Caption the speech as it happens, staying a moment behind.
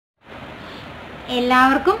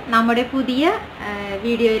എല്ലാവർക്കും നമ്മുടെ പുതിയ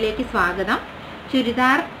വീഡിയോയിലേക്ക് സ്വാഗതം.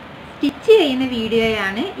 ചുരിദാർ സ്റ്റിച്ച് ചെയ്യുന്ന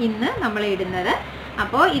വീഡിയോയാണ് ഇന്ന് നമ്മൾ ഇടുന്നത്.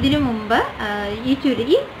 അപ്പോൾ ഇതിനു മുമ്പ് ഈ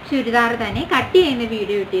ചുരിദാർ തന്നെ കട്ട് ചെയ്യുന്ന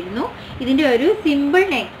വീഡിയോ ഇട്ടിരുന്നു. ഇതിൻ്റെ ഒരു സിമ്പിൾ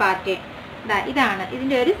നെക്ക് പാറ്റേൺ ഇതാണ്.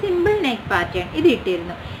 ഇതിൻ്റെ ഒരു സിമ്പിൾ നെക്ക് പാറ്റേൺ ഇത്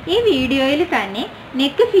ഇട്ടിരുന്നു. ഈ വീഡിയോയിൽ തന്നെ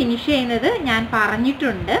നെക്ക് ഫിനിഷ് ചെയ്യുന്നത് ഞാൻ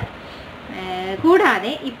പറഞ്ഞിട്ടുണ്ട്.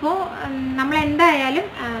 കൂടാതെ ഇപ്പോൾ നമ്മൾ എന്തായാലും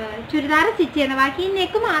ചുരിദാർ സ്റ്റിച്ച് ചെയ്യുന്ന ബാക്കി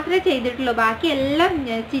നെക്ക് മാത്രമേ ചെയ്തിട്ടുള്ളൂ. ബാക്കി എല്ലാം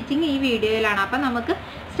സ്റ്റിച്ചിങ് ഈ വീഡിയോയിലാണ്. അപ്പം നമുക്ക്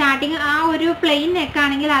സ്റ്റാർട്ടിങ് ആ ഒരു പ്ലെയിൻ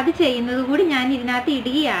നെക്കാണെങ്കിൽ അത് ചെയ്യുന്നത് കൂടി ഞാൻ ഇതിനകത്ത്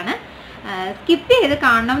ഇടുകയാണ്. സ്കിപ്പ് ചെയ്ത്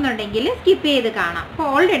കാണണം എന്നുണ്ടെങ്കിൽ സ്കിപ്പ് ചെയ്ത് കാണാം. അപ്പോൾ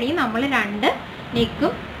ഓൾറെഡി നമ്മൾ 2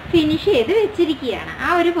 നെക്കും ഫിനിഷ് ചെയ്ത് വെച്ചിരിക്കുകയാണ്. ആ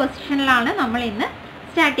ഒരു പൊസിഷനിലാണ് നമ്മൾ ഇന്ന്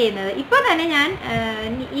സ്റ്റാർട്ട് ചെയ്യുന്നത്. ഇപ്പോൾ തന്നെ ഞാൻ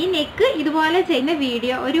ഈ നെക്ക് ഇതുപോലെ ചെയ്യുന്ന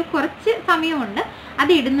വീഡിയോ ഒരു കുറച്ച് സമയമുണ്ട്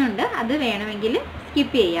അത് ഇടുന്നുണ്ട്. അത് വേണമെങ്കിൽ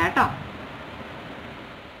സ്കിപ്പ് ചെയ്യാം കേട്ടോ.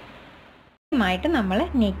 ആയിട്ട് നമ്മൾ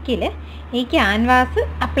നെക്കിൽ ഈ ക്യാൻവാസ്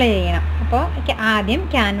അപ്ലൈ ചെയ്യണം. അപ്പോൾ ആദ്യം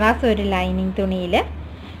ക്യാൻവാസ് ഒരു ലൈനിങ് തുണിയിൽ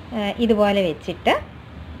ഇതുപോലെ വെച്ചിട്ട്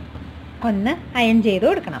ഒന്ന് അയൺ ചെയ്ത്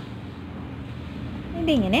കൊടുക്കണം.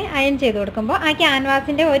 ഇതിങ്ങനെ അയൺ ചെയ്ത് കൊടുക്കുമ്പോൾ ആ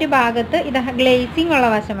ക്യാൻവാസിൻ്റെ ഒരു ഭാഗത്ത് ഇത് ഗ്ലേസിങ് ഉള്ള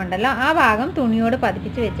വശമുണ്ടല്ലോ, ആ ഭാഗം തുണിയോട്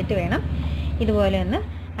പതിപ്പിച്ച് വെച്ചിട്ട് വേണം ഇതുപോലെ ഒന്ന്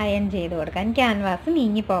അയൺ ചെയ്ത് കൊടുക്കാൻ. ക്യാൻവാസ്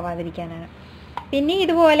നീങ്ങി പോവാതിരിക്കാനാണ്. പിന്നെ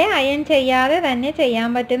ഇതുപോലെ അയൺ ചെയ്യാതെ തന്നെ ചെയ്യാൻ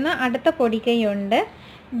പറ്റുന്ന അടുത്ത പൊടിക്കൈയുണ്ട്.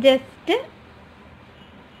 ജസ്റ്റ്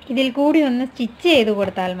ഇതിൽ കൂടി ഒന്ന് സ്റ്റിച്ച് ചെയ്ത്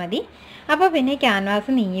കൊടുത്താൽ മതി. അപ്പോൾ പിന്നെ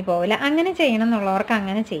ക്യാൻവാസ് നീങ്ങി പോവില്ല. അങ്ങനെ ചെയ്യണം എന്നുള്ളവർക്ക്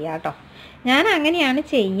അങ്ങനെ ചെയ്യാം കേട്ടോ. ഞാൻ അങ്ങനെയാണ്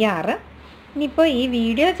ചെയ്യാറ്. ഇനിയിപ്പോൾ ഈ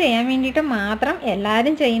വീഡിയോ ചെയ്യാൻ വേണ്ടിയിട്ട് മാത്രം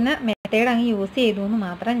എല്ലാവരും ചെയ്യുന്ന മെത്തേഡ് അങ്ങ് യൂസ് ചെയ്തു എന്ന്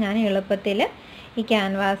മാത്രം ഞാൻ എളുപ്പത്തിൽ ഈ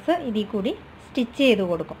ക്യാൻവാസ് ഇതിൽ കൂടി സ്റ്റിച്ച് ചെയ്ത്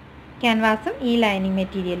കൊടുക്കും. ക്യാൻവാസും ഈ ലൈനിങ്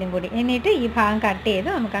മെറ്റീരിയലും കൂടി. എന്നിട്ട് ഈ ഭാഗം കട്ട് ചെയ്ത്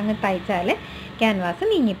നമുക്കങ്ങ് തയ്ച്ചാൽ ക്യാൻവാസ്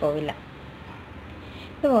നീങ്ങിപ്പോവില്ല.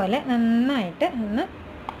 ഇതുപോലെ നന്നായിട്ട് ഒന്ന്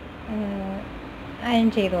അയൺ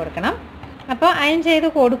ചെയ്ത് കൊടുക്കണം. അപ്പോൾ അയൺ ചെയ്ത്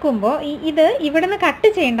കൊടുക്കുമ്പോൾ ഇത് ഇവിടെ നിന്ന് കട്ട്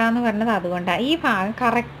ചെയ്യേണ്ടെന്ന് പറഞ്ഞത് അതുകൊണ്ടാണ്. ഈ ഭാഗം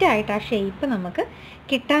കറക്റ്റായിട്ട് ആ ഷേപ്പ് നമുക്ക്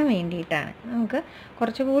കിട്ടാൻ വേണ്ടിയിട്ടാണ്. നമുക്ക്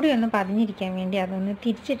കുറച്ചുകൂടി ഒന്ന് പതിഞ്ഞിരിക്കാൻ വേണ്ടി അതൊന്ന്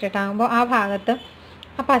തിരിച്ചിട്ടിട്ടാകുമ്പോൾ ആ ഭാഗത്ത്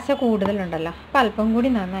ആ പശ കൂടുതലുണ്ടല്ലോ, അപ്പോൾ അല്പം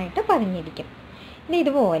കൂടി നന്നായിട്ട് പതിഞ്ഞിരിക്കും. ഇനി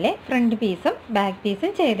ഇതുപോലെ ഫ്രണ്ട് പീസും ബാക്ക്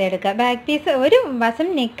പീസും ചെയ്തെടുക്കുക. ബാക്ക് പീസ് ഒരു വശം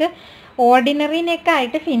നെക്ക് ഓർഡിനറി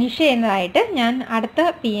നെക്കായിട്ട് ഫിനിഷ് ചെയ്യുന്നതായിട്ട് ഞാൻ അടുത്ത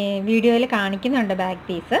വീഡിയോയിൽ കാണിക്കുന്നുണ്ട് ബാക്ക്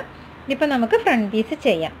പീസ്. ഇതിപ്പോൾ നമുക്ക് ഫ്രണ്ട് പീസ്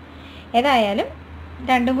ചെയ്യാം. ഏതായാലും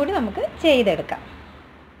രണ്ടും കൂടി നമുക്ക് ചെയ്തെടുക്കാം.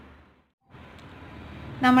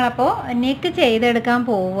 നമ്മളപ്പോൾ നെക്ക് ചെയ്തെടുക്കാൻ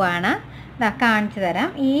പോവുകയാണ്. കാണിച്ചു തരാം.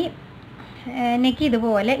 ഈ നെക്ക്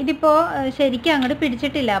ഇതുപോലെ ഇതിപ്പോൾ ശരിക്കും അങ്ങോട്ട്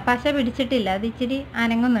പിടിച്ചിട്ടില്ല, പശ പിടിച്ചിട്ടില്ല, അത് ഇച്ചിരി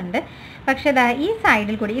അനങ്ങുന്നുണ്ട്. പക്ഷേ ഈ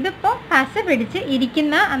സൈഡിൽ കൂടി ഇതിപ്പോൾ പശ പിടിച്ച്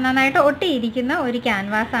ഇരിക്കുന്ന നന്നായിട്ട് ഒട്ടിയിരിക്കുന്ന ഒരു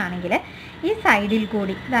ക്യാൻവാസ് ആണെങ്കിൽ ഈ സൈഡിൽ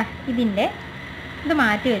കൂടി ഇതിൻ്റെ ഇത്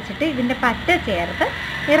മാറ്റി വെച്ചിട്ട് ഇതിൻ്റെ പറ്റ ചേർത്ത്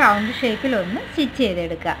ഈ റൗണ്ട് ഷേപ്പിലൊന്ന് സ്റ്റിച്ച്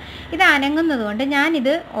ചെയ്തെടുക്കുക. ഇത് അനങ്ങുന്നത് കൊണ്ട്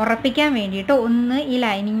ഞാനിത് ഉറപ്പിക്കാൻ വേണ്ടിയിട്ട് ഒന്ന് ഈ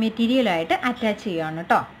ലൈനിങ് മെറ്റീരിയലായിട്ട് അറ്റാച്ച് ചെയ്യുകയാണ്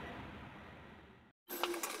കേട്ടോ.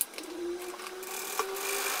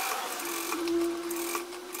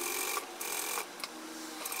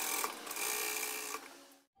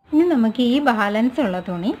 ഇനി നമുക്ക് ഈ ബാലൻസ് ഉള്ള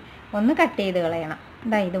തുണി ഒന്ന് കട്ട് ചെയ്ത് കളയണം.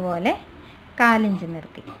 ഇതുപോലെ 4 ഇഞ്ച്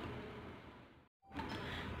നിർത്തി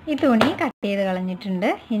ഈ തുണി കട്ട് ചെയ്ത് കളഞ്ഞിട്ടുണ്ട്.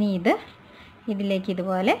 ഇനി ഇതിലേക്ക്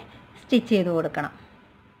ഇതുപോലെ സ്റ്റിച്ച് ചെയ്ത് കൊടുക്കണം.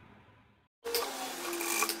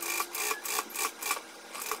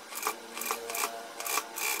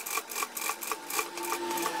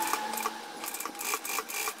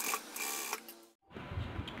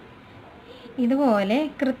 ഇതുപോലെ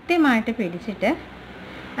കൃത്യമായിട്ട് പിടിച്ചിട്ട്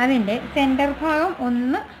അതിൻ്റെ സെൻറ്റർ ഭാഗം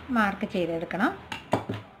ഒന്ന് മാർക്ക് ചെയ്തെടുക്കണം.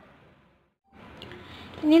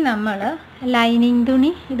 ഇനി നമ്മൾ ലൈനിങ്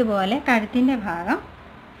തുണി ഇതുപോലെ കഴുത്തിൻ്റെ ഭാഗം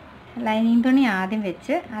ലൈനിങ് തുണി ആദ്യം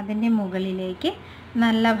വെച്ച് അതിൻ്റെ മുകളിലേക്ക്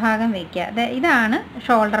നല്ല ഭാഗം വയ്ക്കുക. ഇതാണ്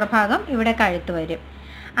ഷോൾഡർ ഭാഗം, ഇവിടെ കഴുത്ത് വരും.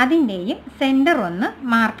 അതിൻ്റെയും സെൻറ്റർ ഒന്ന്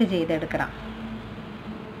മാർക്ക് ചെയ്തെടുക്കണം.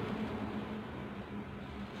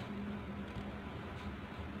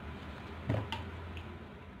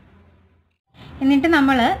 എന്നിട്ട്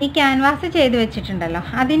നമ്മൾ ഈ ക്യാൻവാസ് ചെയ്ത് വെച്ചിട്ടുണ്ടല്ലോ,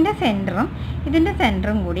 അതിൻ്റെ സെൻറ്ററും ഇതിൻ്റെ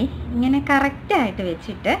സെൻറ്ററും കൂടി ഇങ്ങനെ കറക്റ്റായിട്ട്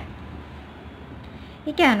വെച്ചിട്ട്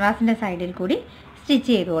ഈ ക്യാൻവാസിൻ്റെ സൈഡിൽ കൂടി സ്റ്റിച്ച്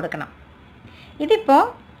ചെയ്ത് കൊടുക്കണം. ഇതിപ്പോൾ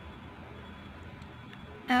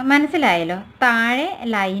മനസ്സിലായല്ലോ. താഴെ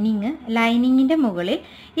ലൈനിങ്ങിൻ്റെ മുകളിൽ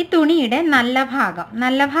ഈ തുണിയുടെ നല്ല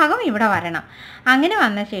ഭാഗം ഇവിടെ വരണം. അങ്ങനെ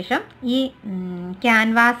വന്ന ശേഷം ഈ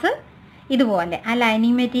ക്യാൻവാസ് ഇതുപോലെ ആ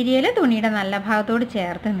ലൈനിങ് മെറ്റീരിയൽ തുണിയുടെ നല്ല ഭാഗത്തോട്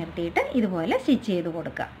ചേർത്ത് നിർത്തിയിട്ട് ഇതുപോലെ സ്റ്റിച്ച് ചെയ്ത്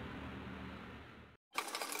കൊടുക്കുക.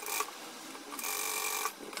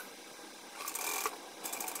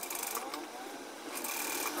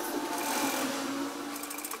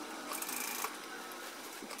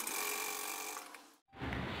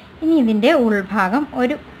 ഇനി ഇതിൻ്റെ ഉൾഭാഗം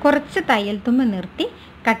കുറച്ച് തയ്യൽ തുമ്പ് നിർത്തി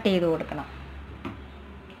കട്ട് ചെയ്ത് കൊടുക്കണം.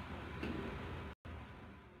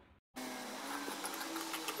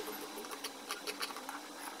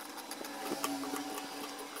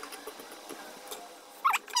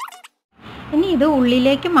 ഇനി ഇത്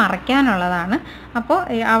ഉള്ളിലേക്ക് മറയ്ക്കാനുള്ളതാണ്. അപ്പോൾ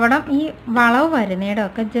അവിടെ ഈ വളവ്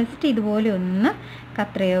വരുന്നയിടമൊക്കെ ജസ്റ്റ് ഇതുപോലെ ഒന്ന്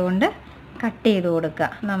കത്രിക കൊണ്ട് കട്ട് ചെയ്ത് കൊടുക്കുക.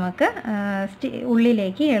 നമുക്ക്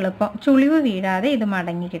ഉള്ളിലേക്ക് എളുപ്പം ചുളിവ് വീഴാതെ ഇത്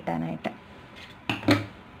മടങ്ങി കിട്ടാനായിട്ട്.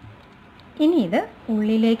 ഇനി ഇത്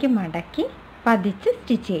ഉള്ളിലേക്ക് മടക്കി പതിച്ച്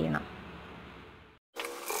സ്റ്റിച്ച് ചെയ്യണം.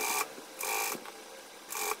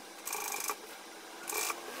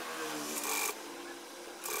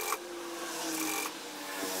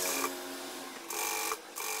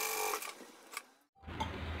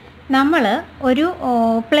 നമ്മൾ ഒരു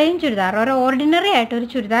പ്ലെയിൻ ചുരിദാർ, ഒരു ഓർഡിനറി ആയിട്ടൊരു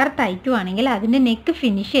ചുരിദാർ തയ്ക്കുവാണെങ്കിൽ അതിൻ്റെ നെക്ക്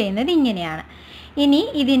ഫിനിഷ് ചെയ്യുന്നത് ഇങ്ങനെയാണ്. ഇനി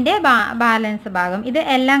ഇതിൻ്റെ ബാലൻസ് ഭാഗം ഇത്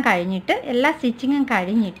എല്ലാം കഴിഞ്ഞിട്ട്, എല്ലാ സ്റ്റിച്ചിങ്ങും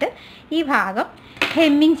കഴിഞ്ഞിട്ട് ഈ ഭാഗം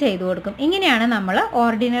ഹെമ്മിങ് ചെയ്ത് കൊടുക്കും. ഇങ്ങനെയാണ് നമ്മൾ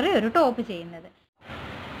ഓർഡിനറി ഒരു ടോപ്പ് ചെയ്യുന്നത്.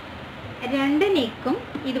 രണ്ട് നെക്കും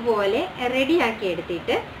ഇതുപോലെ റെഡിയാക്കി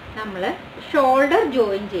എടുത്തിട്ട് നമ്മൾ ഷോൾഡർ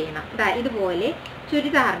ജോയിൻ ചെയ്യണം. ഇതുപോലെ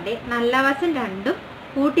ചുരിദാറിൻ്റെ നല്ല വശം രണ്ടും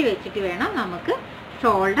കൂട്ടി വെച്ചിട്ട് വേണം നമുക്ക്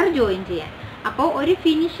ഷോൾഡർ ജോയിൻ ചെയ്യാൻ. അപ്പോൾ ഒരു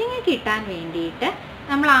ഫിനിഷിങ് കിട്ടാൻ വേണ്ടിയിട്ട്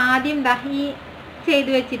നമ്മൾ ആദ്യം ഈ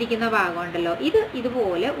ചെയ്തു വെച്ചിരിക്കുന്ന ഭാഗം ഉണ്ടല്ലോ,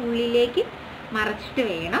 ഇതുപോലെ ഉള്ളിലേക്ക് മറച്ചിട്ട്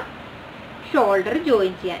വേണം ഷോൾഡർ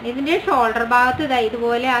ജോയിൻ ചെയ്യാൻ. ഇതിൻ്റെ ഷോൾഡർ ഭാഗത്ത്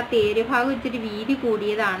ഇതുപോലെ ആ തേര് ഭാഗം ഇച്ചിരി വീതി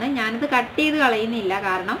കൂടിയതാണ്. ഞാനിത് കട്ട് ചെയ്ത് കളയുന്നില്ല,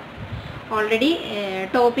 കാരണം ഓൾറെഡി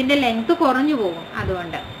ടോപ്പിൻ്റെ ലെങ്ത് കുറഞ്ഞു പോകും.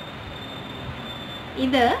 അതുകൊണ്ട്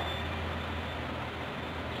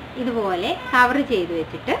ഇതുപോലെ കവർ ചെയ്ത്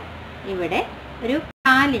വെച്ചിട്ട് ഇവിടെ ഒരു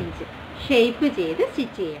 4 ഇഞ്ച് ഷേപ്പ് ചെയ്ത്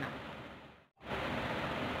സ്റ്റിച്ച് ചെയ്യണം.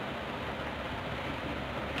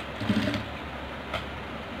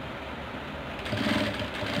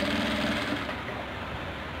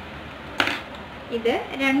 ഇത്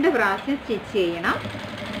 2 പ്രാവശ്യം സ്റ്റിച്ച് ചെയ്യണം.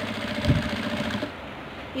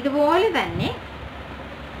 ഇതുപോലെ തന്നെ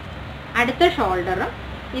അടുത്ത ഷോൾഡറും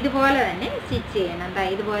ഇതുപോലെ തന്നെ സ്റ്റിച്ച് ചെയ്യണം.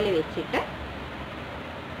 ഇതുപോലെ വെച്ചിട്ട്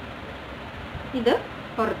ഇത്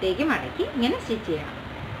പുറത്തേക്ക് മടക്കി ഇങ്ങനെ സ്റ്റിച്ച് ചെയ്യണം.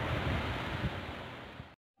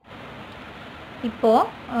 ഇപ്പോൾ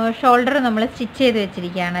ഷോൾഡർ നമ്മൾ സ്റ്റിച്ച് ചെയ്ത്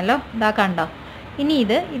വെച്ചിരിക്കുകയാണല്ലോ, കണ്ടോ. ഇനി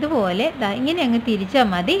ഇതുപോലെ ഇങ്ങനെ അങ്ങ് തിരിച്ചാൽ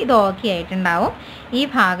മതി. ഇത് ഓക്കെ ആയിട്ടുണ്ടാവും. ഈ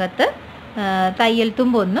ഭാഗത്ത് തയ്യൽ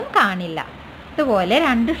തുമ്പൊന്നും കാണില്ല. ഇതുപോലെ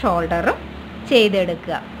 2 ഷോൾഡറും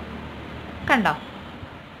ചെയ്തെടുക്കുക. കണ്ടോ.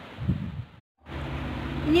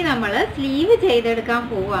 ഇനി നമ്മൾ സ്ലീവ് ചെയ്തെടുക്കാൻ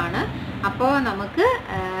പോവുകയാണ്. അപ്പോൾ നമുക്ക്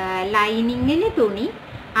ലൈനിങ്ങിന് തുണി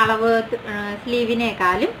അളവ്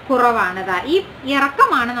സ്ലീവിനേക്കാളും കുറവാണ്. ഈ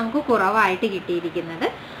ഇറക്കമാണ് നമുക്ക് കുറവായിട്ട് കിട്ടിയിരിക്കുന്നത്.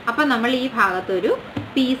 അപ്പം നമ്മൾ ഈ ഭാഗത്തൊരു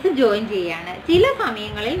പീസ് ജോയിൻ ചെയ്യാണ്. ചില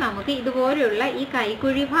സമയങ്ങളിൽ നമുക്ക് ഇതുപോലെയുള്ള ഈ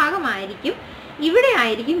കൈക്കുഴി ഭാഗമായിരിക്കും, ഇവിടെ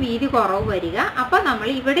ആയിരിക്കും വീതി കുറവ് വരിക. അപ്പം നമ്മൾ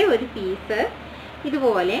ഇവിടെ ഒരു പീസ്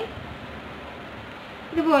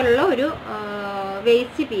ഇതുപോലുള്ള ഒരു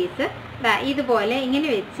വേസ്റ്റ് പീസ് ഇതുപോലെ ഇങ്ങനെ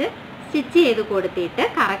വെച്ച് സ്റ്റിച്ച് ചെയ്ത് കൊടുത്തിട്ട്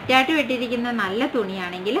കറക്റ്റായിട്ട് വെട്ടിയിരിക്കുന്ന നല്ല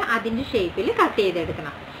തുണിയാണെങ്കിൽ അതിൻ്റെ ഷേപ്പിൽ കട്ട്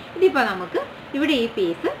ചെയ്തെടുക്കണം. ഇതിപ്പോൾ നമുക്ക് ഇവിടെ ഈ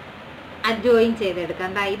പീസ് ജോയിൻ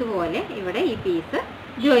ചെയ്തെടുക്കാം. ഇതുപോലെ ഇവിടെ ഈ പീസ്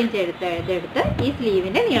ജോയിൻ ചെയ്തെടുത്ത് ഈ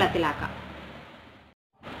സ്ലീവിൻ്റെ നീളത്തിലാക്കാം.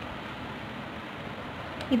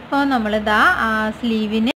 ഇപ്പോൾ നമ്മൾ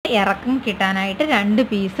സ്ലീവിന് ഇറക്കം കിട്ടാനായിട്ട് 2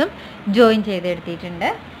 പീസും ജോയിൻ ചെയ്തെടുത്തിട്ടുണ്ട്.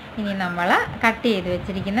 ഇനി നമ്മൾ കട്ട് ചെയ്ത്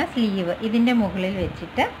വെച്ചിരിക്കുന്ന സ്ലീവ് ഇതിൻ്റെ മുകളിൽ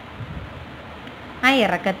വെച്ചിട്ട് ആ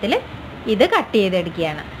ഇറക്കത്തിൽ ഇത് കട്ട്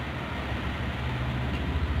ചെയ്തെടുക്കുകയാണ്.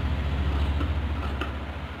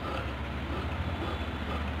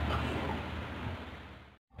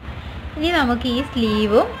 ഇനി നമുക്ക് ഈ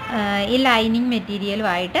സ്ലീവും ഈ ലൈനിങ്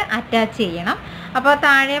മെറ്റീരിയലുമായിട്ട് അറ്റാച്ച് ചെയ്യണം. അപ്പോൾ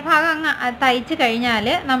താഴെ ഭാഗം അങ്ങ് തയ്ച്ച് കഴിഞ്ഞാൽ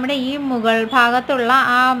നമ്മുടെ ഈ മുകൾ ഭാഗത്തുള്ള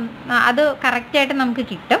അത് കറക്റ്റായിട്ട് നമുക്ക്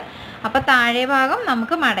കിട്ടും. അപ്പോൾ താഴെ ഭാഗം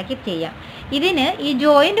നമുക്ക് മടക്കി ചെയ്യാം. ഇതിന് ഈ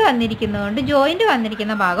ജോയിൻ്റ് വന്നിരിക്കുന്നതുകൊണ്ട് ജോയിൻ്റ്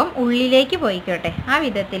വന്നിരിക്കുന്ന ഭാഗം ഉള്ളിലേക്ക് പോയിക്കോട്ടെ. ആ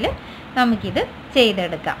വിധത്തിൽ നമുക്കിത്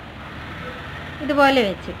ചെയ്തെടുക്കാം. ഇതുപോലെ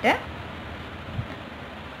വെച്ചിട്ട്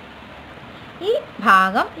ഈ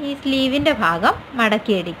ഭാഗം, ഈ സ്ലീവിൻ്റെ ഭാഗം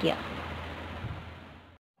മടക്കിയടിക്കുക.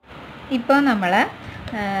 ഇപ്പോൾ നമ്മൾ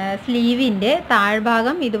സ്ലീവിൻ്റെ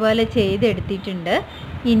താഴ്ഭാഗം ഇതുപോലെ ചെയ്തെടുത്തിട്ടുണ്ട്.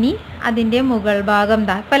 ഇനി അതിൻ്റെ മുകൾ ഭാഗം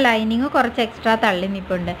ഇപ്പോൾ ലൈനിങ് കുറച്ച് എക്സ്ട്രാ തള്ളി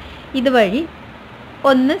നിൽപ്പുണ്ട്. ഇതുവഴി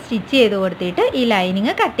ഒന്ന് സ്റ്റിച്ച് ചെയ്ത് കൊടുത്തിട്ട് ഈ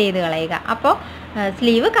ലൈനിങ് കട്ട് ചെയ്ത് കളയുക. അപ്പോൾ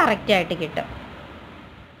സ്ലീവ് കറക്റ്റായിട്ട് കിട്ടും.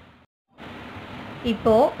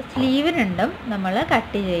 ഇപ്പോൾ സ്ലീവ് രണ്ടും നമ്മൾ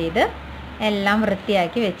കട്ട് ചെയ്ത് എല്ലാം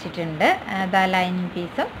വൃത്തിയാക്കി വെച്ചിട്ടുണ്ട്. ലൈനിങ്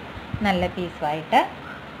പീസും നല്ല പീസുമായിട്ട്.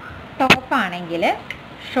 ടോപ്പാണെങ്കിൽ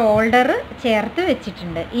ഷോൾഡർ ചേർത്ത്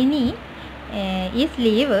വെച്ചിട്ടുണ്ട്. ഇനി ഈ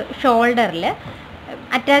സ്ലീവ് ഷോൾഡറിൽ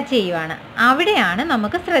അറ്റാച്ച് ചെയ്യുവാണ്. അവിടെയാണ്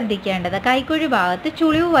നമുക്ക് ശ്രദ്ധിക്കേണ്ടത്. കൈക്കുഴി ഭാഗത്ത്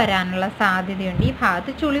ചുളിവ് വരാനുള്ള സാധ്യതയുണ്ട്. ഈ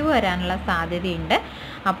ഭാഗത്ത് ചുളിവ് വരാനുള്ള സാധ്യതയുണ്ട്.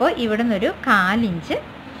 അപ്പോൾ ഇവിടെ നിന്നൊരു 1/4 ഇഞ്ച്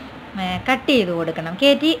കട്ട് ചെയ്ത് കൊടുക്കണം,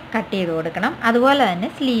 കയറ്റി കട്ട് ചെയ്ത് കൊടുക്കണം. അതുപോലെ തന്നെ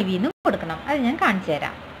സ്ലീവിൽ നിന്ന് കൊടുക്കണം. അത് ഞാൻ കാണിച്ചു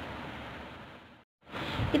തരാം.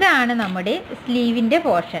 ഇതാണ് നമ്മുടെ സ്ലീവിൻ്റെ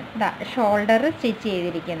പോർഷൻ. ഇതാ ഷോൾഡർ സ്റ്റിച്ച്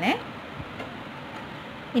ചെയ്തിരിക്കുന്നത്.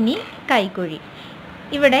 ഇനി കൈക്കുഴി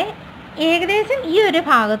ഇവിടെ ഏകദേശം ഈ ഒരു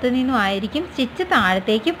ഭാഗത്തു നിന്നും ആയിരിക്കും സ്റ്റിച്ച്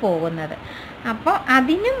താഴത്തേക്ക് പോകുന്നത്. അപ്പോൾ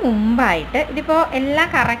അതിന് മുമ്പായിട്ട് ഇതിപ്പോൾ എല്ലാം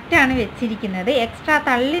കറക്റ്റാണ് വെച്ചിരിക്കുന്നത്, എക്സ്ട്രാ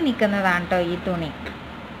തള്ളി നിൽക്കുന്നതാണ് കേട്ടോ ഈ തുണി.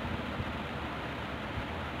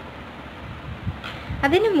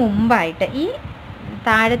 അതിന് മുമ്പായിട്ട് ഈ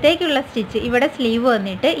താഴത്തേക്കുള്ള സ്റ്റിച്ച് ഇവിടെ സ്ലീവ്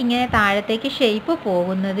വന്നിട്ട് ഇങ്ങനെ താഴത്തേക്ക് ഷേപ്പ്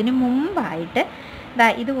പോകുന്നതിന് മുമ്പായിട്ട് ദാ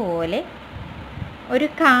ഇതുപോലെ ഒരു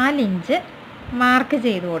 1/4 ഇഞ്ച് മാർക്ക്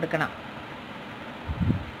ചെയ്ത് കൊടുക്കണം.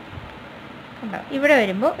 ഇവിടെ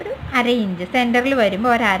വരുമ്പോൾ ഒരു 1/2 ഇഞ്ച്, സെൻറ്ററിൽ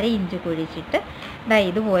വരുമ്പോൾ ഒരു 1/2 ഇഞ്ച് കുഴിച്ചിട്ട് ദാ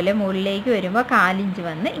ഇതുപോലെ മുകളിലേക്ക് വരുമ്പോൾ 1/4 ഇഞ്ച്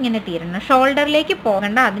വന്ന് ഇങ്ങനെ തീരണം. ഷോൾഡറിലേക്ക്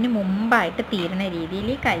പോകേണ്ട, അതിന് മുമ്പായിട്ട് തീരുന്ന രീതിയിൽ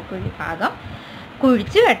ഈ കൈക്കുഴി ഭാഗം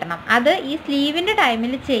കുഴിച്ച് വെട്ടണം. അത് ഈ സ്ലീവിൻ്റെ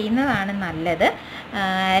ടൈമിൽ ചെയ്യുന്നതാണ് നല്ലത്.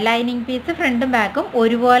 ലൈനിങ് പീസ് ഫ്രണ്ടും ബാക്കും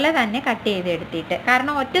ഒരുപോലെ തന്നെ കട്ട് ചെയ്തെടുത്തിട്ട്,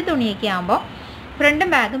 കാരണം ഒറ്റ തുണിയൊക്കെ ആകുമ്പോൾ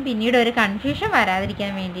ഫ്രണ്ടും ബാക്കും പിന്നീട് ഒരു കൺഫ്യൂഷൻ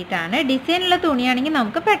വരാതിരിക്കാൻ വേണ്ടിയിട്ടാണ്. ഡിസൈനുള്ള തുണിയാണെങ്കിൽ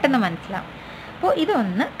നമുക്ക് പെട്ടെന്ന് മനസ്സിലാവും. അപ്പോൾ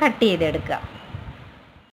ഇതൊന്ന് കട്ട് ചെയ്തെടുക്കുക.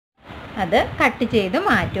 അത് കട്ട് ചെയ്ത്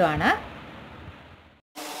മാറ്റുവാണ്.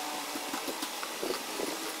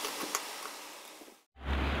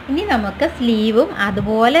 ഇനി നമുക്ക് സ്ലീവും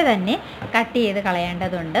അതുപോലെ തന്നെ കട്ട് ചെയ്ത്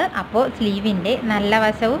കളയേണ്ടതുണ്ട്. അപ്പോൾ സ്ലീവിൻ്റെ നല്ല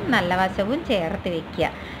വശവും ചേർത്ത് വെക്കുക.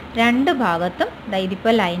 2 ഭാഗത്തും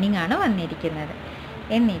ഇതിപ്പോൾ ലൈനിങ് ആണ് വന്നിരിക്കുന്നത്.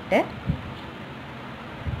 എന്നിട്ട്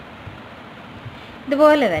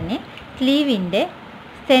ഇതുപോലെ തന്നെ സ്ലീവിൻ്റെ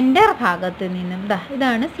സെൻറ്റർ ഭാഗത്തു നിന്നും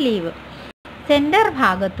ഇതാണ് സ്ലീവ്, സെൻറ്റർ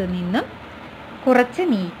ഭാഗത്തു നിന്നും കുറച്ച്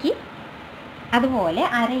നീക്കി അതുപോലെ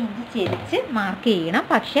 1/2 ഇഞ്ച് ചെരിച്ച് മാർക്ക് ചെയ്യണം.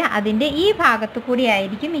 പക്ഷേ അതിൻ്റെ ഈ ഭാഗത്തു കൂടി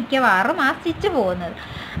ആയിരിക്കും മിക്കവാറും ആ സ്റ്റിച്ച് പോകുന്നത്.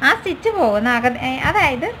 ആ സ്റ്റിച്ച് പോകുന്ന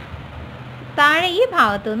അതായത് താഴെ ഈ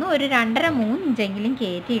ഭാഗത്തു നിന്ന് ഒരു 2.5-3 ഇഞ്ചെങ്കിലും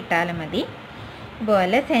കയറ്റി ഇട്ടാലും മതി.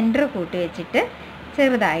 ഇതുപോലെ സെൻറ്റർ കൂട്ടി വെച്ചിട്ട്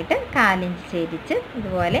ചെറുതായിട്ട് 1/4 ഇഞ്ച് ചെരിച്ച്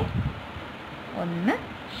ഇതുപോലെ ഒന്ന്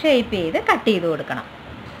ഷേപ്പ് ചെയ്ത് കട്ട് ചെയ്ത് കൊടുക്കണം.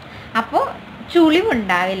 അപ്പോൾ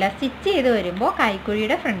ചുളിവുണ്ടാവില്ല. സ്റ്റിച്ച് ചെയ്ത് വരുമ്പോൾ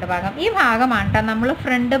കൈക്കുഴിയുടെ ഫ്രണ്ട് ഭാഗം, ഈ ഭാഗമാണ് കേട്ടോ നമ്മൾ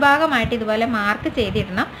ഫ്രണ്ട് ഭാഗമായിട്ട് ഇതുപോലെ മാർക്ക്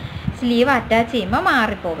ചെയ്തിടണം. സ്ലീവ് അറ്റാച്ച് ചെയ്യുമ്പോൾ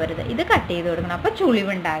മാറിപ്പോകരുത്. ഇത് കട്ട് ചെയ്ത് കൊടുക്കണം. അപ്പോൾ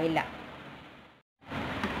ചുളിവുണ്ടാവില്ല.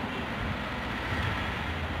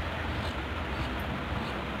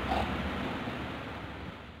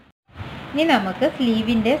 ഇനി നമുക്ക്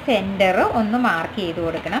സ്ലീവിൻ്റെ സെൻറ്റർ ഒന്ന് മാർക്ക് ചെയ്ത്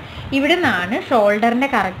കൊടുക്കണം. ഇവിടെ നിന്നാണ്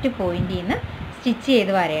ഷോൾഡറിൻ്റെ കറക്റ്റ് പോയിന്റിൽ നിന്ന് സ്റ്റിച്ച്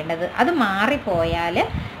ചെയ്ത് വരേണ്ടത്. അത് മാറിപ്പോയാൽ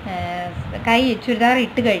ചുരിദാർ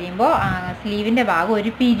ഇട്ട് കഴിയുമ്പോൾ സ്ലീവിൻ്റെ ഭാഗം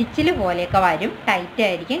ഒരു പിരിച്ചിൽ പോലെയൊക്കെ വരും, ടൈറ്റ്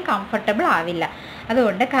ആയിരിക്കും, കംഫർട്ടബിൾ ആവില്ല.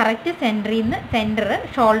 അതുകൊണ്ട് കറക്റ്റ് സെൻറ്റർ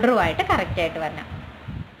ഷോൾഡറുമായിട്ട് കറക്റ്റായിട്ട് വരണം.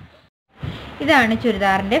 ഇതാണ്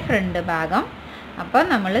ചുരിദാറിൻ്റെ ഫ്രണ്ട് ഭാഗം. അപ്പോൾ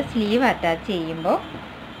നമ്മൾ സ്ലീവ് അറ്റാച്ച് ചെയ്യുമ്പോൾ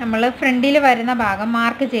നമ്മൾ ഫ്രണ്ടിൽ വരുന്ന ഭാഗം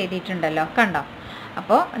മാർക്ക് ചെയ്തിട്ടുണ്ടല്ലോ, കണ്ടോ?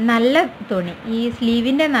 അപ്പോൾ നല്ല തുണി, ഈ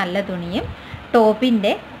സ്ലീവിൻ്റെ നല്ല തുണിയും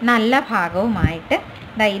ടോപ്പിൻ്റെ നല്ല ഭാഗവുമായിട്ട്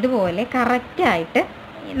ഇതുപോലെ കറക്റ്റായിട്ട്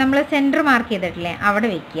നമ്മൾ സെൻറ്റർ മാർക്ക് ചെയ്തിട്ടില്ലേ അവിടെ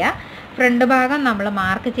വയ്ക്കുക. ഫ്രണ്ട് ഭാഗം നമ്മൾ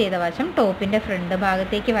മാർക്ക് ചെയ്ത വശം ടോപ്പിൻ്റെ ഫ്രണ്ട്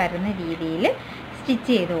ഭാഗത്തേക്ക് വരുന്ന രീതിയിൽ സ്റ്റിച്ച്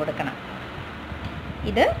ചെയ്ത് കൊടുക്കണം.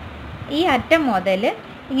 ഇത് ഈ അറ്റം മുതൽ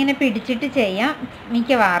ഇങ്ങനെ പിടിച്ചിട്ട് ചെയ്യാം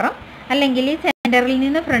മിക്കവാറും. അല്ലെങ്കിൽ ഈ സെൻറ്ററിൽ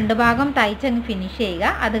നിന്ന് ഫ്രണ്ട് ഭാഗം തയ്ച്ചങ്ങ് ഫിനിഷ്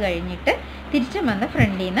ചെയ്യുക. അത് കഴിഞ്ഞിട്ട് തിരിച്ചും വന്ന്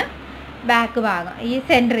ഫ്രണ്ടിൽ നിന്ന് ബാക്ക് ഭാഗം, ഈ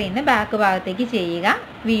സെൻറ്ററിൽ നിന്ന് ബാക്ക് ഭാഗത്തേക്ക് ചെയ്യുക.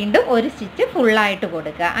 വീണ്ടും ഒരു സ്റ്റിച്ച് ഫുള്ളായിട്ട്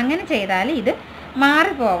കൊടുക്കുക. അങ്ങനെ ചെയ്താൽ ഇത്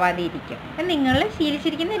മാറിപ്പോവാതിരിക്കും. നിങ്ങൾ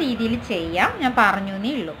ശീലിച്ചിരിക്കുന്ന രീതിയിൽ ചെയ്യാം. ഞാൻ പറഞ്ഞു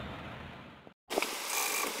എന്നേ ഉള്ളൂ.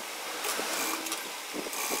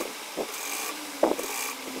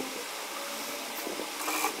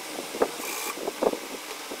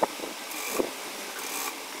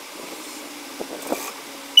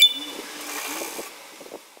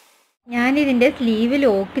 ഞാനിതിൻ്റെ സ്ലീവ്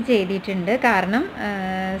ലോക്ക് ചെയ്തിട്ടുണ്ട്. കാരണം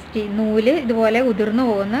നൂല് ഇതുപോലെ ഉതിർന്നു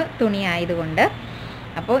പോകുന്ന തുണിയായതുകൊണ്ട്.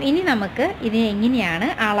 അപ്പോൾ ഇനി നമുക്ക് ഇത് എങ്ങനെയാണ്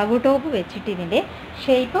അളവ് ടോപ്പ് വെച്ചിട്ട് ഇതിൻ്റെ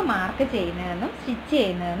ഷേപ്പ് മാർക്ക് ചെയ്യുന്നതെന്നും സ്റ്റിച്ച്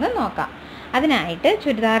ചെയ്യുന്നതെന്നും നോക്കാം. അതിനായിട്ട്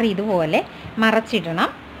ചുരിദാർ ഇതുപോലെ മറച്ചിടണം.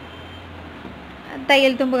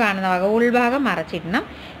 തയ്യൽ തുമ്പ് കാണുന്ന ഭാഗം ഉൾഭാഗം മറച്ചിടണം.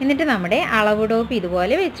 എന്നിട്ട് നമ്മുടെ അളവ് ടോപ്പ്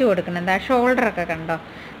ഇതുപോലെ വെച്ച് കൊടുക്കണം. എന്താ ഷോൾഡറൊക്കെ കണ്ടോ?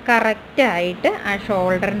 കറക്റ്റായിട്ട് ആ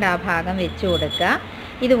ഷോൾഡറിൻ്റെ ആ ഭാഗം വെച്ച് കൊടുക്കുക.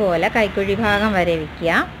 ഇതുപോലെ കൈക്കുഴി ഭാഗം വരെ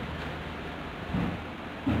വയ്ക്കുക.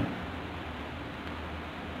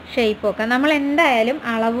 ഷേപ്പൊക്കെ നമ്മൾ എന്തായാലും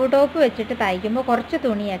അളവ് ടോപ്പ് വെച്ചിട്ട് തയ്ക്കുമ്പോൾ കുറച്ച്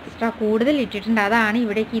തുണി എക്സ്ട്രാ കൂടുതൽ ഇട്ടിട്ടുണ്ട്. അതാണ്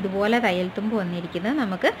ഇവിടേക്ക് ഇതുപോലെ തയ്യൽ തുമ്പ് വന്നിരിക്കുന്നത്.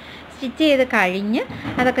 നമുക്ക് സ്റ്റിച്ച് ചെയ്ത് കഴിഞ്ഞ്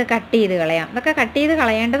അതൊക്കെ കട്ട് ചെയ്ത് കളയാം. അതൊക്കെ കട്ട് ചെയ്ത്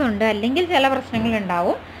കളയേണ്ടതുണ്ട്, അല്ലെങ്കിൽ ചില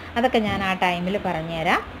പ്രശ്നങ്ങളുണ്ടാവും. അതൊക്കെ ഞാൻ ആ ടൈമിൽ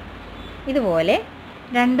പറഞ്ഞുതരാം. ഇതുപോലെ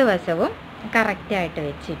രണ്ട് വശവും കറക്റ്റായിട്ട്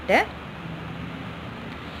വെച്ചിട്ട്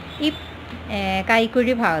ഈ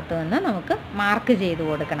കൈക്കുഴി ഭാഗത്തു നിന്ന് നമുക്ക് മാർക്ക് ചെയ്ത്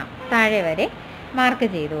കൊടുക്കണം. താഴെ വരെ മാർക്ക്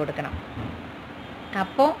ചെയ്ത് കൊടുക്കണം.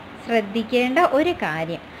 അപ്പോൾ ശ്രദ്ധിക്കേണ്ട ഒരു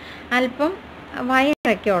കാര്യം, അല്പം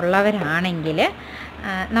വയറൊക്കെ ഉള്ളവരാണെങ്കിൽ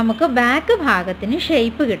നമുക്ക് ബാക്ക് ഭാഗത്തിന്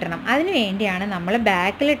ഷേപ്പ് കിട്ടണം. അതിന് വേണ്ടിയാണ് നമ്മൾ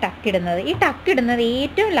ബാക്കിൽ ടക്കിടുന്നത്. ഈ ടക്കിടുന്നത്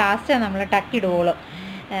ഏറ്റവും ലാസ്റ്റാണ് നമ്മൾ ടക്കിടുകയുള്ളൂ.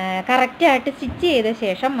 കറക്റ്റായിട്ട് സ്റ്റിച്ച് ചെയ്ത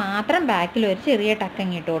ശേഷം മാത്രം ബാക്കിൽ ഒരു ചെറിയ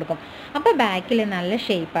ടക്കങ്ങ് ഇട്ട് കൊടുക്കും. അപ്പോൾ ബാക്കിൽ നല്ല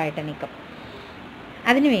ഷേപ്പായിട്ട് നിൽക്കും.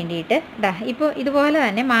 അതിന് വേണ്ടിയിട്ട് ഇപ്പോൾ ഇതുപോലെ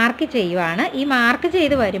തന്നെ മാർക്ക് ചെയ്യുവാണ്. ഈ മാർക്ക്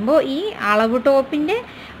ചെയ്ത് വരുമ്പോൾ ഈ അളവ് ടോപ്പിൻ്റെ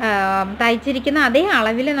തയ്ച്ചിരിക്കുന്ന അതേ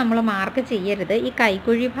അളവിൽ നമ്മൾ മാർക്ക് ചെയ്യരുത്. ഈ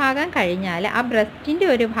കൈക്കുഴി ഭാഗം കഴിഞ്ഞാൽ, ആ ബ്രസ്റ്റിൻ്റെ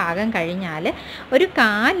ഒരു ഭാഗം കഴിഞ്ഞാൽ ഒരു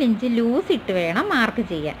 1/4 ഇഞ്ച് ലൂസ് ഇട്ട് വേണം മാർക്ക്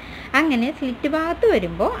ചെയ്യാൻ. അങ്ങനെ സ്ലിറ്റ് ഭാഗത്ത്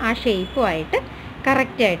വരുമ്പോൾ ആ ഷേപ്പുമായിട്ട്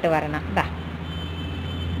കറക്റ്റായിട്ട് വരണം.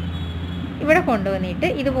 ഇവിടെ കൊണ്ടുവന്നിട്ട്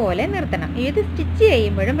ഇതുപോലെ നിർത്തണം. ഇത് സ്റ്റിച്ച്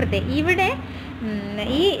ചെയ്യുമ്പോഴും പ്രത്യേകം ഇവിടെ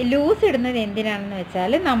ഈ ലൂസ് ഇടുന്നത് എന്തിനാണെന്ന്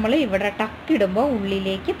വെച്ചാൽ, നമ്മൾ ഇവിടെ ടക്കിടുമ്പോൾ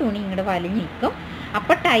ഉള്ളിലേക്ക് തുണി ഇങ്ങോട്ട് വലിഞ്ഞ് നിൽക്കും.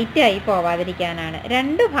 അപ്പോൾ ടൈറ്റായി പോവാതിരിക്കാനാണ്.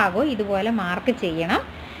 രണ്ട് ഭാഗവും ഇതുപോലെ മാർക്ക് ചെയ്യണം.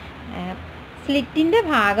 സ്ലിറ്റിൻ്റെ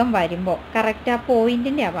ഭാഗം വരുമ്പോൾ കറക്റ്റ് ആ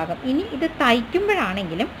പോയിൻറ്റിൻ്റെ ആ ഭാഗം. ഇനി ഇത്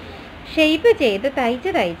തയ്ക്കുമ്പോഴാണെങ്കിലും ഷേപ്പ് ചെയ്ത്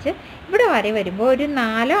തയ്ച്ച് ഇവിടെ വരെ വരുമ്പോൾ ഒരു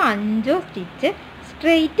 4 or 5 സ്റ്റിച്ച്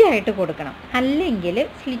സ്ട്രെയിറ്റ് ആയിട്ട് കൊടുക്കണം. അല്ലെങ്കിൽ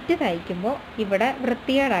സ്ലിറ്റ് തയ്ക്കുമ്പോൾ ഇവിടെ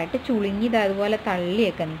വൃത്തികേടായിട്ട് ചുളുങ്ങി അതുപോലെ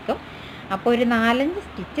തള്ളിയൊക്കെ നിൽക്കും. അപ്പോൾ ഒരു 4-5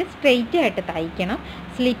 സ്റ്റിച്ച് സ്ട്രെയിറ്റ് ആയിട്ട് തയ്ക്കണം.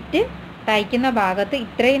 സ്ലിറ്റ് തയ്ക്കുന്ന ഭാഗത്ത്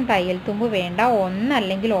ഇത്രയും തയ്യൽ തുമ്പ് വേണ്ട, 1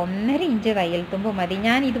 അല്ലെങ്കിൽ 1.5 ഇഞ്ച് തയ്യൽ തുമ്പ് മതി.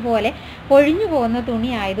 ഞാൻ ഇതുപോലെ പൊഴിഞ്ഞു പോകുന്ന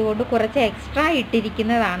തുണി ആയതുകൊണ്ട് കുറച്ച് എക്സ്ട്രാ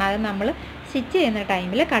ഇട്ടിരിക്കുന്നതാണ്. അത് നമ്മൾ സ്റ്റിച്ച് ചെയ്യുന്ന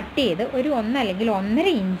ടൈമിൽ കട്ട് ചെയ്ത് ഒരു 1 അല്ലെങ്കിൽ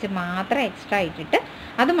 1.5 ഇഞ്ച് മാത്രം എക്സ്ട്രാ ഇട്ടിട്ട്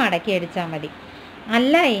അത് മടക്കി അടിച്ചാൽ മതി.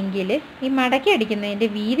 അല്ല എങ്കിൽ ഈ മടക്കി അടിക്കുന്നതിൻ്റെ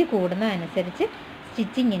വീതി കൂടുന്നതനുസരിച്ച്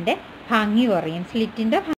സ്റ്റിച്ചിങ്ങിൻ്റെ ഭംഗി കുറയും,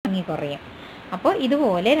 സ്ലിറ്റിൻ്റെ ഭംഗി കുറയും. അപ്പോൾ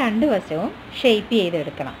ഇതുപോലെ രണ്ട് വശവും ഷേപ്പ്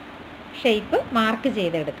ചെയ്തെടുക്കണം, ഷേപ്പ് മാർക്ക്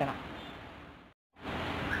ചെയ്തെടുക്കണം.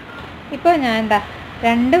 ഇപ്പോൾ ഞാൻ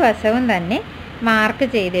രണ്ട് വശവും തന്നെ മാർക്ക്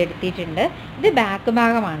ചെയ്തെടുത്തിട്ടുണ്ട്. ഇത് ബാക്ക്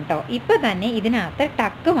ഭാഗമാണ് കേട്ടോ. ഇപ്പോൾ തന്നെ ഇതിനകത്ത്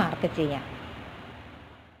ടക്ക് മാർക്ക് ചെയ്യാം.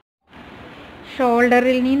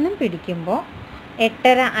 ഷോൾഡറിൽ നിന്നും പിടിക്കുമ്പോൾ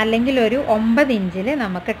 8.5 അല്ലെങ്കിൽ ഒരു 9 ഇഞ്ചിൽ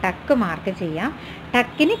നമുക്ക് ടക്ക് മാർക്ക് ചെയ്യാം.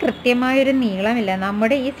 ടക്കിന് കൃത്യമായൊരു നീളമില്ല.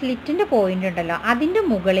 നമ്മുടെ ഈ സ്ലിറ്റിൻ്റെ പോയിൻ്റ് ഉണ്ടല്ലോ, അതിൻ്റെ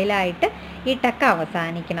മുകളിലായിട്ട് ഈ ടക്ക്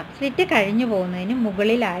അവസാനിക്കണം. സ്ലിറ്റ് കഴിഞ്ഞു പോകുന്നതിന്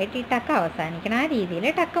മുകളിലായിട്ട് ഈ ടക്ക് അവസാനിക്കണം. ആ രീതിയിൽ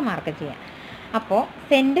ടക്ക് മാർക്ക് ചെയ്യാം. അപ്പോൾ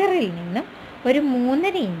സെൻറ്ററിൽ നിന്നും ഒരു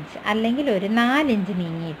 3.5 ഇഞ്ച് അല്ലെങ്കിൽ ഒരു 4 ഇഞ്ച്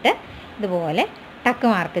നീങ്ങിയിട്ട് ഇതുപോലെ ടക്ക്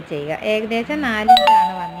മാർക്ക് ചെയ്യുക. ഏകദേശം 4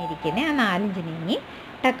 ഇഞ്ചാണ് വന്നിരിക്കുന്നത്. ആ 4 ഇഞ്ച് നീങ്ങി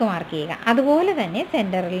ടക്ക് മാർക്ക് ചെയ്യുക. അതുപോലെ തന്നെ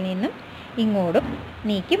സെൻറ്ററിൽ നിന്നും ഇങ്ങോട്ടും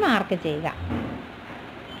നീക്കി മാർക്ക് ചെയ്യുക.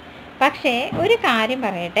 പക്ഷേ ഒരു കാര്യം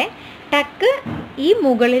പറയട്ടെ, ടക്ക് ഈ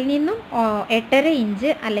മുകളിൽ നിന്നും 8.5 ഇഞ്ച്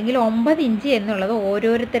അല്ലെങ്കിൽ 9 ഇഞ്ച് എന്നുള്ളത്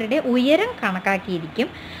ഓരോരുത്തരുടെ ഉയരം കണക്കാക്കിയിരിക്കും.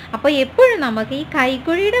 അപ്പോൾ എപ്പോഴും നമുക്ക് ഈ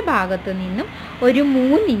കൈക്കുഴിയുടെ ഭാഗത്തു നിന്നും ഒരു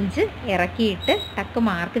 3 ഇഞ്ച് ഇറക്കിയിട്ട് ടക്ക്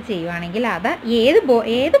മാർക്ക് ചെയ്യുവാണെങ്കിൽ അത്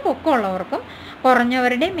ഏത് പൊക്കമുള്ളവർക്കും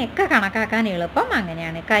കുറഞ്ഞവരുടെ മെക്ക കണക്കാക്കാൻ എളുപ്പം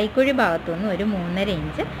അങ്ങനെയാണ്. കൈക്കുഴി ഭാഗത്തു നിന്നും ഒരു 3.5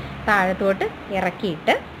 ഇഞ്ച് താഴത്തോട്ട്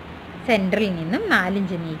ഇറക്കിയിട്ട് സെൻറ്ററിൽ നിന്നും 4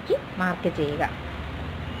 ഇഞ്ച് നീക്കി മാർക്ക് ചെയ്യുക.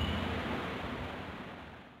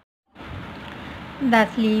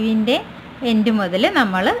 സ്ലീവിൻ്റെ എൻഡ് മുതൽ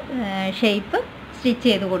നമ്മൾ ഷേപ്പ് സ്റ്റിച്ച്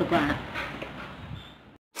ചെയ്ത് കൊടുക്കുകയാണ്.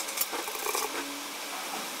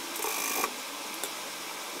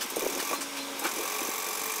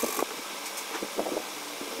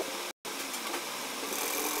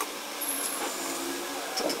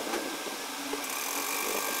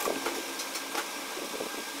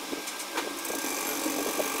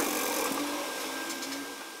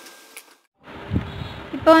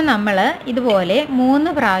 ഇപ്പോൾ നമ്മൾ ഇതുപോലെ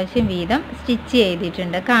 3 പ്രാവശ്യം വീതം സ്റ്റിച്ച്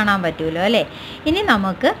ചെയ്തിട്ടുണ്ട്, കാണാൻ പറ്റുമല്ലോ അല്ലേ. ഇനി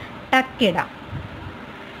നമുക്ക് ടക്കിടാം.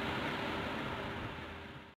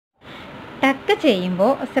 ടക്ക്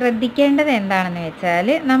ചെയ്യുമ്പോൾ ശ്രദ്ധിക്കേണ്ടത് എന്താണെന്ന് വെച്ചാൽ,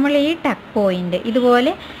 നമ്മൾ ഈ ടക്ക് പോയിൻ്റ്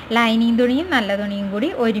ഇതുപോലെ ലൈനിങ് തുണിയും നല്ല തുണിയും കൂടി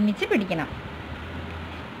ഒരുമിച്ച് പിടിക്കണം.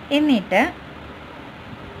 എന്നിട്ട്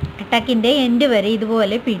ടക്കിൻ്റെ എൻഡ് വരെ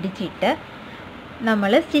ഇതുപോലെ പിടിച്ചിട്ട്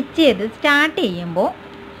നമ്മൾ സ്റ്റിച്ച് ചെയ്ത് സ്റ്റാർട്ട് ചെയ്യുമ്പോൾ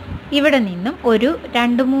ഇവിടെ നിന്നും ഒരു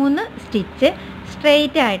 2-3 സ്റ്റിച്ച്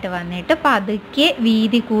സ്ട്രെയിറ്റ് ആയിട്ട് വന്നിട്ട് പതുക്കെ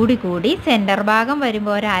വീതി കൂടി കൂടി സെൻറ്റർ ഭാഗം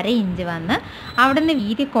വരുമ്പോൾ ഒരു 1/2 ഇഞ്ച് വന്ന് അവിടുന്ന്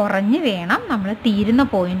വീതി കുറഞ്ഞ് വേണം നമ്മൾ തീരുന്ന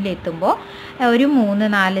പോയിന്റിലെത്തുമ്പോൾ ഒരു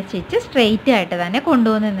 3-4 സ്റ്റിച്ച് സ്ട്രെയിറ്റ് ആയിട്ട് തന്നെ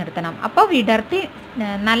കൊണ്ടുവന്ന് നിർത്തണം. അപ്പോൾ വിടർത്തി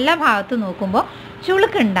നല്ല ഭാഗത്ത് നോക്കുമ്പോൾ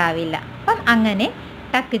ചുളുക്കുണ്ടാവില്ല. അപ്പം അങ്ങനെ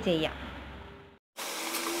ടക്ക് ചെയ്യാം.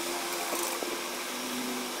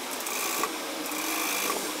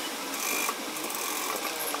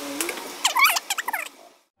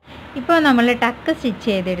 ഇപ്പോൾ നമ്മൾ ടക്ക് സ്റ്റിച്ച്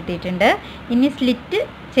ചെയ്തെടുത്തിട്ടുണ്ട്. ഇനി സ്ലിറ്റ്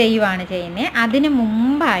ചെയ്യുവാണ് ചെയ്യുന്നത്. അതിന്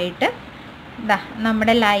മുമ്പായിട്ട്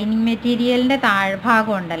നമ്മുടെ ലൈനിങ് മെറ്റീരിയലിൻ്റെ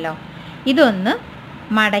താഴ്ഭാഗം ഉണ്ടല്ലോ, ഇതൊന്ന്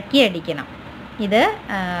മടക്കി അടിക്കണം. ഇത്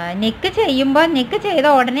നെക്ക് ചെയ്യുമ്പോൾ നെക്ക് ചെയ്ത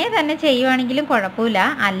ഉടനെ തന്നെ ചെയ്യുവാണെങ്കിലും കുഴപ്പമില്ല.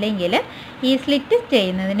 അല്ലെങ്കിൽ ഈ സ്ലിറ്റ്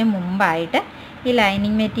ചെയ്യുന്നതിന് മുമ്പായിട്ട് ഈ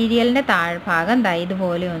ലൈനിങ് മെറ്റീരിയലിൻ്റെ താഴ്ഭാഗം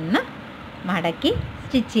ഇതുപോലെ ഒന്ന് മടക്കി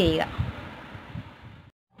സ്റ്റിച്ച് ചെയ്യുക.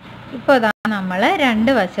 ഇപ്പോൾ നമ്മൾ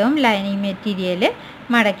 2 വശവും ലൈനിങ് മെറ്റീരിയൽ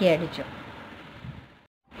മടക്കി അടിച്ചു.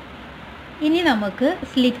 ഇനി നമുക്ക്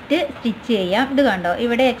സ്ലിറ്റ് സ്റ്റിച്ച് ചെയ്യാം. ഇത് കണ്ടോ,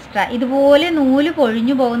 ഇവിടെ എക്സ്ട്രാ ഇതുപോലെ നൂല്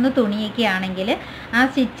പൊഴിഞ്ഞു പോകുന്ന തുണിയൊക്കെ ആണെങ്കിൽ ആ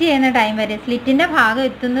സ്റ്റിച്ച് ചെയ്യുന്ന ടൈം വരെ സ്ലിറ്റിൻ്റെ ഭാഗം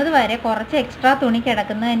എത്തുന്നത് വരെ കുറച്ച് എക്സ്ട്രാ തുണി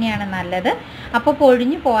കിടക്കുന്നത് തന്നെയാണ് നല്ലത്. അപ്പോൾ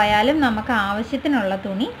പൊഴിഞ്ഞു പോയാലും നമുക്ക് ആവശ്യത്തിനുള്ള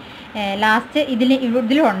തുണി ലാസ്റ്റ്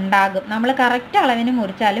ഇതിലുണ്ടാകും. നമ്മൾ കറക്റ്റ് അളവിന്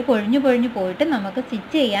മുറിച്ചാൽ പൊഴിഞ്ഞു പോയിട്ട് നമുക്ക്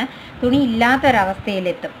സ്റ്റിച്ച് ചെയ്യാൻ തുണി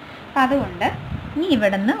ഇല്ലാത്തൊരവസ്ഥയിലെത്തും. അപ്പം അതുകൊണ്ട് ഇനി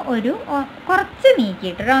ഇവിടെ നിന്ന് ഒരു കുറച്ച്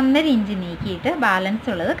നീക്കിയിട്ട് ഒരു 1.5 ഇഞ്ച് നീക്കിയിട്ട് ബാലൻസ്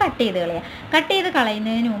ഉള്ളത് കട്ട് ചെയ്ത് കളയുക. കട്ട് ചെയ്ത്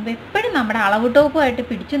കളയുന്നതിന് മുമ്പ് എപ്പോഴും നമ്മുടെ അളവ് ടോപ്പുമായിട്ട്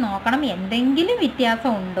പിടിച്ച് നോക്കണം എന്തെങ്കിലും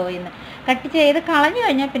വ്യത്യാസം ഉണ്ടോ എന്ന്. കട്ട് ചെയ്ത് കളഞ്ഞു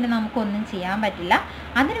കഴിഞ്ഞാൽ പിന്നെ നമുക്കൊന്നും ചെയ്യാൻ പറ്റില്ല.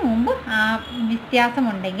 അതിനു മുമ്പ് ആ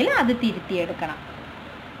വ്യത്യാസമുണ്ടെങ്കിൽ അത് തിരുത്തിയെടുക്കണം.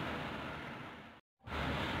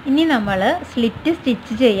 ഇനി നമ്മൾ സ്ലിറ്റ്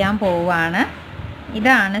സ്റ്റിച്ച് ചെയ്യാൻ പോവുകയാണ്.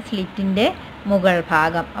 ഇതാണ് സ്ലിറ്റിൻ്റെ മുകൾ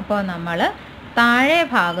ഭാഗം. അപ്പോൾ നമ്മൾ താഴെ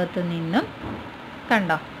ഭാഗത്തു നിന്നും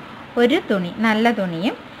കണ്ടോ ഒരു തുണി, നല്ല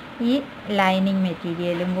തുണിയും ഈ ലൈനിങ്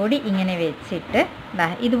മെറ്റീരിയലും കൂടി ഇങ്ങനെ വെച്ചിട്ട്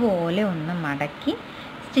ഇതുപോലെ ഒന്ന് മടക്കി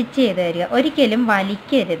സ്റ്റിച്ച് ചെയ്ത് തരിക. ഒരിക്കലും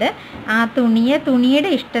വലിക്കരുത്. ആ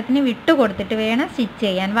തുണിയുടെ ഇഷ്ടത്തിന് വിട്ടു കൊടുത്തിട്ട് വേണം സ്റ്റിച്ച്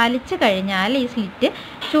ചെയ്യാൻ. വലിച്ചു കഴിഞ്ഞാൽ ഈ സ്ലിറ്റ്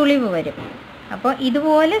ചുളിവ് വരും. അപ്പോൾ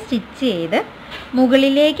ഇതുപോലെ സ്റ്റിച്ച് ചെയ്ത്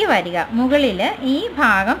മുകളിലേക്ക് വരിക. മുകളിൽ ഈ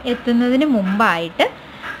ഭാഗം എത്തുന്നതിന് മുമ്പായിട്ട്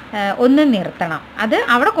ഒന്ന് നിർത്തണം. അത്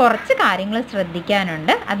അവിടെ കുറച്ച് കാര്യങ്ങൾ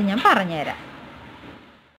ശ്രദ്ധിക്കാനുണ്ട്. അത് ഞാൻ പറഞ്ഞുതരാം.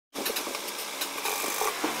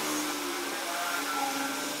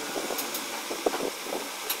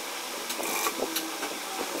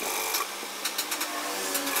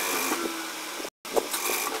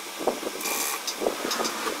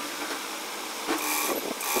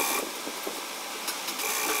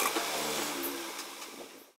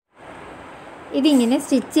 ഇതിങ്ങനെ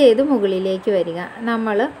സ്റ്റിച്ച് ചെയ്ത് മുകളിലേക്ക് വരിക.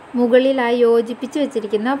 നമ്മൾ മുകളിലായി യോജിപ്പിച്ച്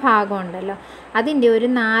വെച്ചിരിക്കുന്ന ഭാഗം ഉണ്ടല്ലോ, അതിൻ്റെ ഒരു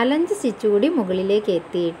 4-5 സ്റ്റിച്ച് കൂടി മുകളിലേക്ക്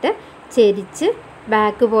എത്തിയിട്ട് ചെരിച്ച്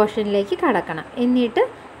ബാക്ക് പോർഷനിലേക്ക് കടക്കണം. എന്നിട്ട്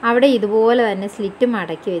അവിടെ ഇതുപോലെ തന്നെ സ്ലിറ്റ്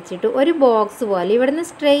മടക്കി വെച്ചിട്ട് ഒരു ബോക്സ് പോലെ ഇവിടുന്ന്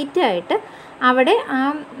സ്ട്രെയിറ്റ് ആയിട്ട് അവിടെ ആ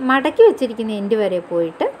മടക്കി വെച്ചിരിക്കുന്ന എൻഡ് വരെ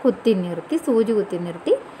പോയിട്ട് സൂചി കുത്തി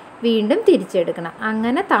നിർത്തി വീണ്ടും തിരിച്ചെടുക്കണം.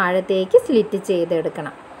 അങ്ങനെ താഴത്തേക്ക് സ്ലിറ്റ്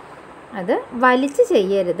ചെയ്തെടുക്കണം. അത് വലിച്ച്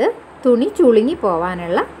ചെയ്യരുത്, തുണി ചുളുങ്ങി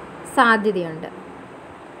പോവാനുള്ള സാധ്യതയുണ്ട്.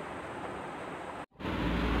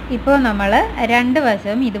 ഇപ്പോൾ നമ്മൾ 2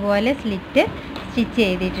 വശവും ഇതുപോലെ സ്റ്റിച്ച്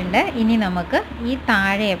ചെയ്തിട്ടുണ്ട്. ഇനി നമുക്ക് ഈ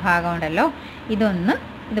താഴെ ഭാഗം ഉണ്ടല്ലോ, ഇതൊന്ന്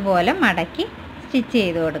ഇതുപോലെ മടക്കി സ്റ്റിച്ച്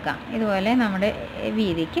ചെയ്ത് കൊടുക്കാം. ഇതുപോലെ നമ്മുടെ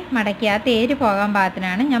വീതിക്ക് മടക്കി ആ തേര് പോകാൻ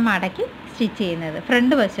പാകത്തിനാണ് ഞാൻ മടക്കി സ്റ്റിച്ച് ചെയ്യുന്നത്.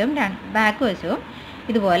 ഫ്രണ്ട് വശവും ബാക്ക് വശവും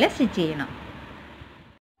ഇതുപോലെ സ്റ്റിച്ച് ചെയ്യണം.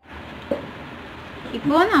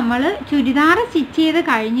 ഇപ്പോൾ നമ്മൾ ചുരിദാർ സ്റ്റിച്ച് ചെയ്ത്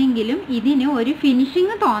കഴിഞ്ഞെങ്കിലും ഇതിന് ഒരു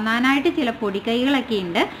ഫിനിഷിങ് തോന്നാനായിട്ട് ചില പൊടിക്കൈകളൊക്കെ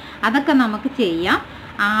ഉണ്ട്. അതൊക്കെ നമുക്ക് ചെയ്യാം.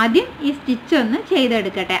 ആദ്യം ഈ സ്റ്റിച്ച് ഒന്ന്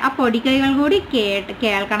ചെയ്തെടുക്കട്ടെ. ആ പൊടിക്കൈകൾ കൂടി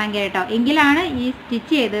കേൾക്കണം കേട്ടോ. എങ്കിലാണ് ഈ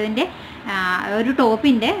സ്റ്റിച്ച് ചെയ്തതിൻ്റെ ഒരു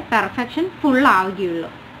ടോപ്പിൻ്റെ പെർഫെക്ഷൻ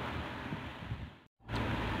ഫുള്ളാവുകയുള്ളൂ.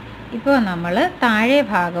 ഇപ്പോൾ നമ്മൾ താഴെ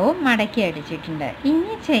ഭാഗവും മടക്കി അടിച്ചിട്ടുണ്ട്.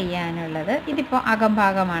 ഇനി ചെയ്യാനുള്ളത്, ഇതിപ്പോൾ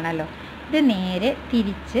അകംഭാഗമാണല്ലോ, ഇത് നേരെ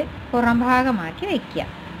തിരിച്ച് പുറം ഭാഗമാക്കി വയ്ക്കുക.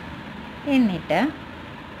 എന്നിട്ട്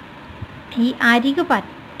ഈ അരിക്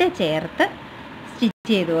പറ്റ ചേർത്ത് സ്റ്റിച്ച്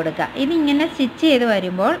ചെയ്ത് കൊടുക്കുക. ഇതിങ്ങനെ സ്റ്റിച്ച് ചെയ്ത്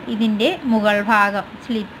വരുമ്പോൾ ഇതിൻ്റെ മുകൾ ഭാഗം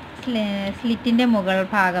സ്ലിറ്റിൻ്റെ മുകൾ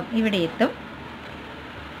ഭാഗം ഇവിടെ എത്തും.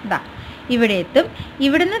 ഇവിടെ എത്തും.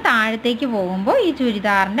 ഇവിടുന്ന് താഴത്തേക്ക് പോകുമ്പോൾ ഈ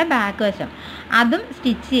ചുരിദാറിൻ്റെ ബാക്ക് വശം അതും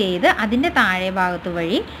സ്റ്റിച്ച് ചെയ്ത് അതിൻ്റെ താഴെ ഭാഗത്ത്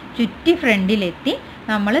വഴി ചുറ്റി ഫ്രണ്ടിലെത്തി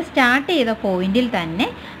നമ്മൾ സ്റ്റാർട്ട് ചെയ്ത പോയിന്റിൽ തന്നെ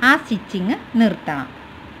ആ സ്റ്റിച്ചിങ് നിർത്തണം.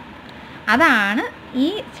 അതാണ് ഈ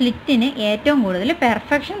സ്ലിറ്റിന് ഏറ്റവും കൂടുതൽ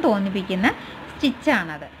പെർഫെക്ഷൻ തോന്നിപ്പിക്കുന്ന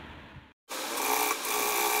സ്റ്റിച്ചാണത്.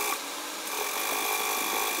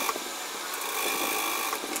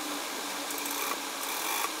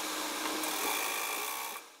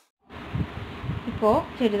 ഇപ്പോൾ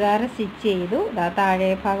ചുരിദാർ സ്റ്റിച്ച് ചെയ്തു. താഴെ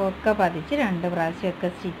ഭാഗമൊക്കെ പതിച്ച് 2 പ്രാവശ്യമൊക്കെ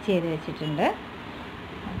സ്റ്റിച്ച് ചെയ്ത് വെച്ചിട്ടുണ്ട്.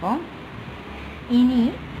 അപ്പം ഇനി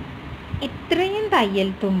ഇത്രയും തയ്യൽ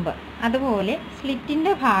തുമ്പ്, അതുപോലെ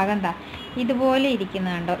സ്ലിറ്റിൻ്റെ ഭാഗം ഇതുപോലെ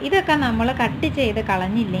ഇരിക്കുന്നുണ്ടോ, ഇതൊക്കെ നമ്മൾ കട്ട് ചെയ്ത്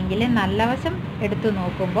കളഞ്ഞില്ലെങ്കിൽ നല്ല വശം എടുത്തു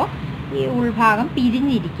നോക്കുമ്പോൾ ഈ ഉൾഭാഗം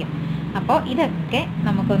പിരിഞ്ഞിരിക്കും. അപ്പോൾ ഇതൊക്കെ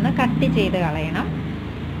നമുക്കൊന്ന് കട്ട് ചെയ്ത് കളയണം.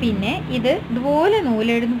 പിന്നെ ഇതുപോലെ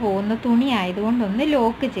നൂലെടുന്ന് പോകുന്ന തുണി ആയതുകൊണ്ടൊന്ന്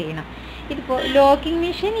ലോക്ക് ചെയ്യണം. ഇതിപ്പോൾ ലോക്കിംഗ്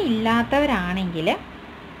മെഷീൻ ഇല്ലാത്തവരാണെങ്കിൽ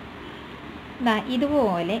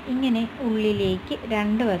ഇതുപോലെ ഇങ്ങനെ ഉള്ളിലേക്ക്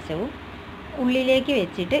 2 വശവും ഉള്ളിലേക്ക്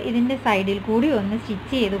വെച്ചിട്ട് ഇതിൻ്റെ സൈഡിൽ കൂടി ഒന്ന്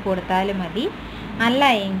സ്റ്റിച്ച് ചെയ്ത് കൊടുത്താലും മതി. അല്ല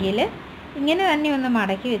എങ്കിൽ ഇങ്ങനെ തന്നെ ഒന്ന്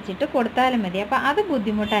മടക്കി വെച്ചിട്ട് കൊടുത്താലും മതി. അപ്പോൾ അത്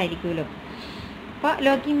ബുദ്ധിമുട്ടായിരിക്കുമല്ലോ. അപ്പോൾ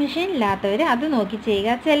ലോക്കിംഗ് മെഷീൻ ഇല്ലാത്തവർ അത് നോക്കി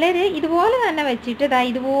ചെയ്യുക. ചിലർ ഇതുപോലെ തന്നെ വെച്ചിട്ട്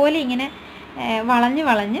ഇതുപോലെ ഇങ്ങനെ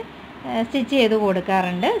വളഞ്ഞ് സ്റ്റിച്ച് ചെയ്ത്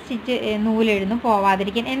കൊടുക്കാറുണ്ട്. നൂലെഴുന്ന്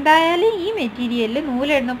പോവാതിരിക്കാൻ. എന്തായാലും ഈ മെറ്റീരിയലിൽ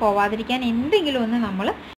നൂലെഴുന്ന് പോവാതിരിക്കാൻ എന്തെങ്കിലും ഒന്ന് നമ്മൾ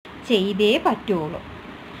ചെയ്തേ പറ്റുള്ളൂ.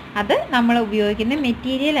 അത് നമ്മൾ ഉപയോഗിക്കുന്ന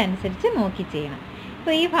മെറ്റീരിയൽ അനുസരിച്ച് നോക്കി ചെയ്യണം.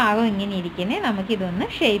 ഇപ്പോൾ ഈ ഭാഗം ഇങ്ങനെ ഇരിക്കുന്നത് നമുക്കിതൊന്ന്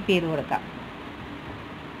ഷേപ്പ് ചെയ്ത് കൊടുക്കാം.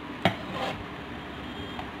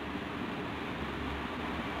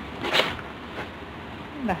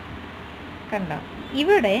 കണ്ടോ,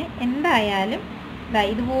 ഇവിടെ എന്തായാലും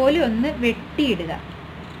ഇതുപോലെ ഒന്ന് വെട്ടിയിടുക.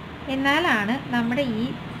 എന്നാലാണ് നമ്മുടെ ഈ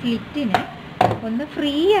സ്ലിറ്റിന് ഒന്ന്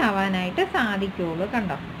ഫ്രീ ആവാനായിട്ട് സാധിക്കുകയുള്ളൂ.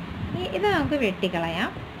 കണ്ടോ, ഇത് നമുക്ക്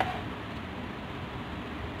വെട്ടിക്കളയാം.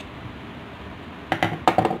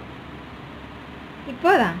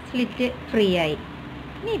 ഇപ്പോൾ സ്ലിറ്റ് ഫ്രീ ആയി.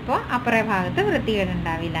 ഇനിയിപ്പോൾ അപ്പുറേ ഭാഗത്ത്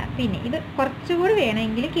വൃത്തികേടുണ്ടാവില്ല. പിന്നെ ഇത് കുറച്ചുകൂടി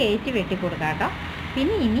വേണമെങ്കിൽ കയറ്റി വെട്ടി കൊടുക്കാം കേട്ടോ.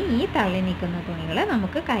 പിന്നെ ഇനി ഈ തള്ളി നിൽക്കുന്ന തുണികൾ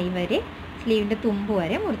നമുക്ക് കൈവരെ സ്ലീവിൻ്റെ തുമ്പ്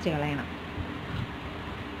വരെ മുറിച്ച് കളയണം.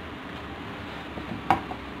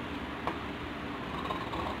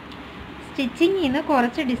 സ്റ്റിച്ചിങ്ങിൽ നിന്ന്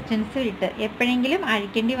കുറച്ച് ഡിസ്റ്റൻസ് വിട്ട്, എപ്പോഴെങ്കിലും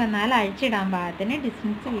അഴിക്കേണ്ടി വന്നാൽ അഴിച്ചിടാൻ പാകത്തിന്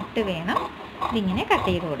ഡിസ്റ്റൻസ് വിട്ട് വേണം ഇതിങ്ങനെ കട്ട്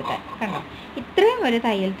ചെയ്ത് കൊടുക്കാൻ. കണ്ടോ, ഇത്രയും ഒരു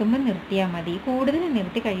തയ്യൽ തുമ്പ് നിർത്തിയാൽ മതി. കൂടുതൽ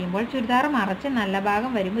നിർത്തി കഴിയുമ്പോൾ ചുരിദാർ മറച്ച് നല്ല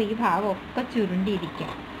ഭാഗം വരുമ്പോൾ ഈ ഭാഗമൊക്കെ ചുരുണ്ടിരിക്കും.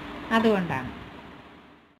 അതുകൊണ്ടാണ്.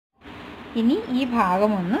 ഇനി ഈ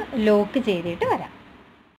ഭാഗം ഒന്ന് ലോക്ക് ചെയ്തിട്ട് വരാം.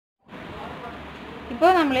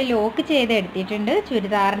 ഇപ്പോൾ നമ്മൾ ലോക്ക് ചെയ്ത് എടുത്തിട്ടുണ്ട്.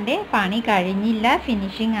 ചുരിദാറിൻ്റെ പണി കഴിഞ്ഞില്ല,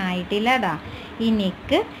 ഫിനിഷിങ് ആയിട്ടില്ല. ഈ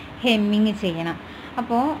നെക്ക് ഹെമ്മിങ് ചെയ്യണം.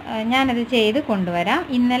 അപ്പോൾ ഞാനത് ചെയ്ത് കൊണ്ടുവരാം.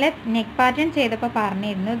 ഇന്നലെ നെക്ക് പാറ്റേൺ ചെയ്തപ്പോൾ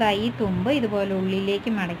പറഞ്ഞിരുന്നു ഈ തുമ്പ് ഇതുപോലെ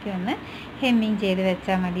ഉള്ളിലേക്ക് മടക്കി ഒന്ന് ഹെമ്മിങ് ചെയ്ത്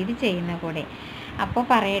വെച്ചാൽ മതി ഇത് ചെയ്യുന്ന കൂടെ. അപ്പോൾ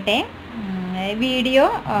പറയട്ടെ, വീഡിയോ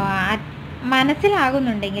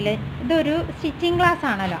മനസ്സിലാകുന്നുണ്ടെങ്കിൽ, ഇതൊരു സ്റ്റിച്ചിങ് ക്ലാസ്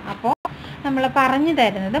ആണല്ലോ, അപ്പോൾ നമ്മൾ പറഞ്ഞു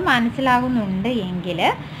തരുന്നത് മനസ്സിലാകുന്നുണ്ട് എങ്കിൽ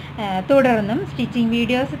തുടർന്നും സ്റ്റിച്ചിങ്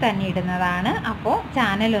വീഡിയോസ് തന്നെ ഇടുന്നതാണ്. അപ്പോൾ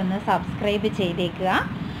ചാനലൊന്ന് സബ്സ്ക്രൈബ് ചെയ്തേക്കുക.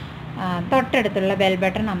 തൊട്ടടുത്തുള്ള ബെൽ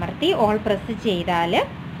ബട്ടൺ അമർത്തി ഓൾ പ്രസ് ചെയ്താൽ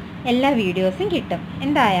എല്ലാ വീഡിയോസും കിട്ടും.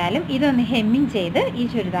 എന്തായാലും ഇതൊന്ന് ഹെമ്മിങ് ചെയ്ത് ഈ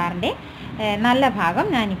ചുരിദാറിൻ്റെ നല്ല ഭാഗം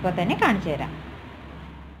ഞാനിപ്പോൾ തന്നെ കാണിച്ചു തരാം.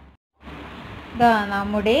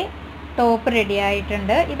 നമ്മുടെ ടോപ്പ് റെഡി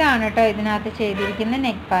ആയിട്ടുണ്ട്. ഇതാണ് കേട്ടോ ഇതിനകത്ത് ചെയ്തിരിക്കുന്ന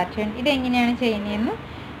നെക്ക് പാറ്റേൺ. ഇതെങ്ങനെയാണ് ചെയ്യുന്നതെന്ന്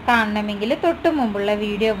കാണണമെങ്കിൽ തൊട്ട് മുമ്പുള്ള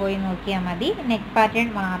വീഡിയോ പോയി നോക്കിയാൽ മതി. നെക്ക് പാറ്റേൺ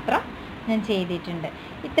മാത്രം ഞാൻ ചെയ്തിട്ടുണ്ട്.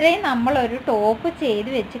 ഇത്രയും നമ്മളൊരു ടോപ്പ് ചെയ്ത്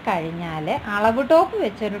വെച്ച് കഴിഞ്ഞാൽ, അളവ് ടോപ്പ്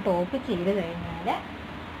വെച്ചൊരു ടോപ്പ് ചെയ്ത് കഴിഞ്ഞാൽ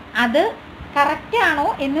അത് കറക്റ്റാണോ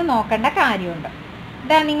എന്ന് നോക്കേണ്ട കാര്യമുണ്ട്.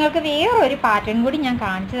 നിങ്ങൾക്ക് വേറൊരു പാറ്റേൺ കൂടി ഞാൻ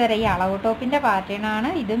കാണിച്ചു തരാം. ഈ അളവ് ടോപ്പിൻ്റെ പാറ്റേൺ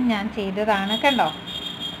ആണ്. ഇതും ഞാൻ ചെയ്തതാണ്. കണ്ടോ,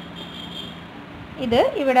 ഇത്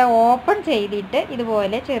ഇവിടെ ഓപ്പൺ ചെയ്തിട്ട്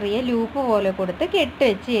ഇതുപോലെ ചെറിയ ലൂപ്പ് പോലെ കൊടുത്ത് കെട്ട്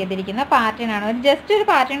വെച്ച് ചെയ്തിരിക്കുന്ന പാറ്റേൺ ആണ്. ജസ്റ്റ് ഒരു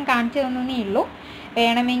പാറ്റേൺ കാണിച്ചു തന്നേ ഉള്ളൂ.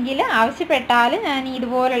 വേണമെങ്കിൽ ആവശ്യപ്പെട്ടാൽ ഞാൻ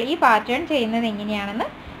ഇതുപോലെ ഈ പാറ്റേൺ ചെയ്യുന്നത് എങ്ങനെയാണെന്ന്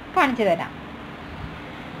കാണിച്ചു തരാം.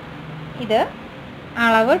 ഇത്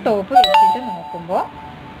അളവ് ടോപ്പ് വെച്ചിട്ട് നോക്കുമ്പോൾ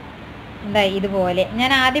ഇതുപോലെ,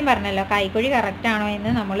 ഞാൻ ആദ്യം പറഞ്ഞല്ലോ കൈക്കുഴി കറക്റ്റാണോ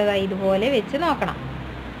എന്ന് നമ്മൾ ഇതുപോലെ വെച്ച് നോക്കണം.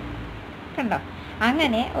 കണ്ടോ,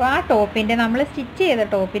 അങ്ങനെ ആ ടോപ്പിൻ്റെ നമ്മൾ സ്റ്റിച്ച് ചെയ്ത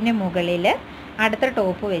ടോപ്പിൻ്റെ മുകളിൽ അടുത്ത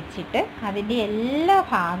ടോപ്പ് വെച്ചിട്ട് അതിൻ്റെ എല്ലാ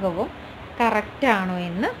ഭാഗവും കറക്റ്റാണോ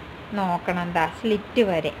എന്ന് നോക്കണം. സ്ലിറ്റ്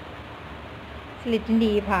വരെ, സ്ലിറ്റിൻ്റെ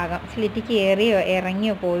ഈ ഭാഗം സ്ലിറ്റ് കയറിയോ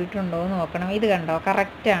ഇറങ്ങിയോ പോയിട്ടുണ്ടോ എന്ന് നോക്കണം. ഇത് കണ്ടോ,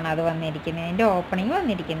 കറക്റ്റാണ് അത് വന്നിരിക്കുന്നത്, അതിൻ്റെ ഓപ്പണിങ്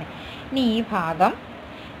വന്നിരിക്കുന്നത്. ഇനി ഈ ഭാഗം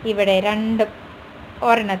ഇവിടെ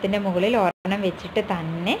ഒരെണ്ണത്തിൻ്റെ മുകളിൽ ഒരെണ്ണം വെച്ചിട്ട്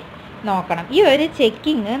തന്നെ നോക്കണം. ഈ ഒരു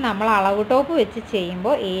ചെക്കിങ് നമ്മൾ അളവ് ടോപ്പ് വെച്ച്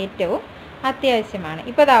ചെയ്യുമ്പോൾ ഏറ്റവും അത്യാവശ്യമാണ്.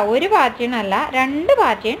 ഇപ്പോൾ ഒരു പാറ്റേൺ അല്ല 2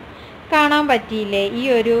 പാറ്റേൺ കാണാൻ പറ്റിയില്ലേ ഈ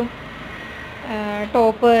ഒരു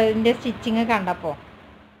ടോപ്പിൻ്റെ സ്റ്റിച്ചിങ് കണ്ടപ്പോൾ.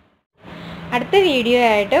 അടുത്ത വീഡിയോ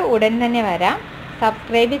ആയിട്ട് ഉടൻ തന്നെ വരാം.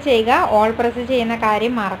 സബ്സ്ക്രൈബ് ചെയ്യുക, ഓൾ പ്രസ് ചെയ്യുന്ന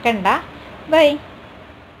കാര്യം മറക്കണ്ട. ബൈ.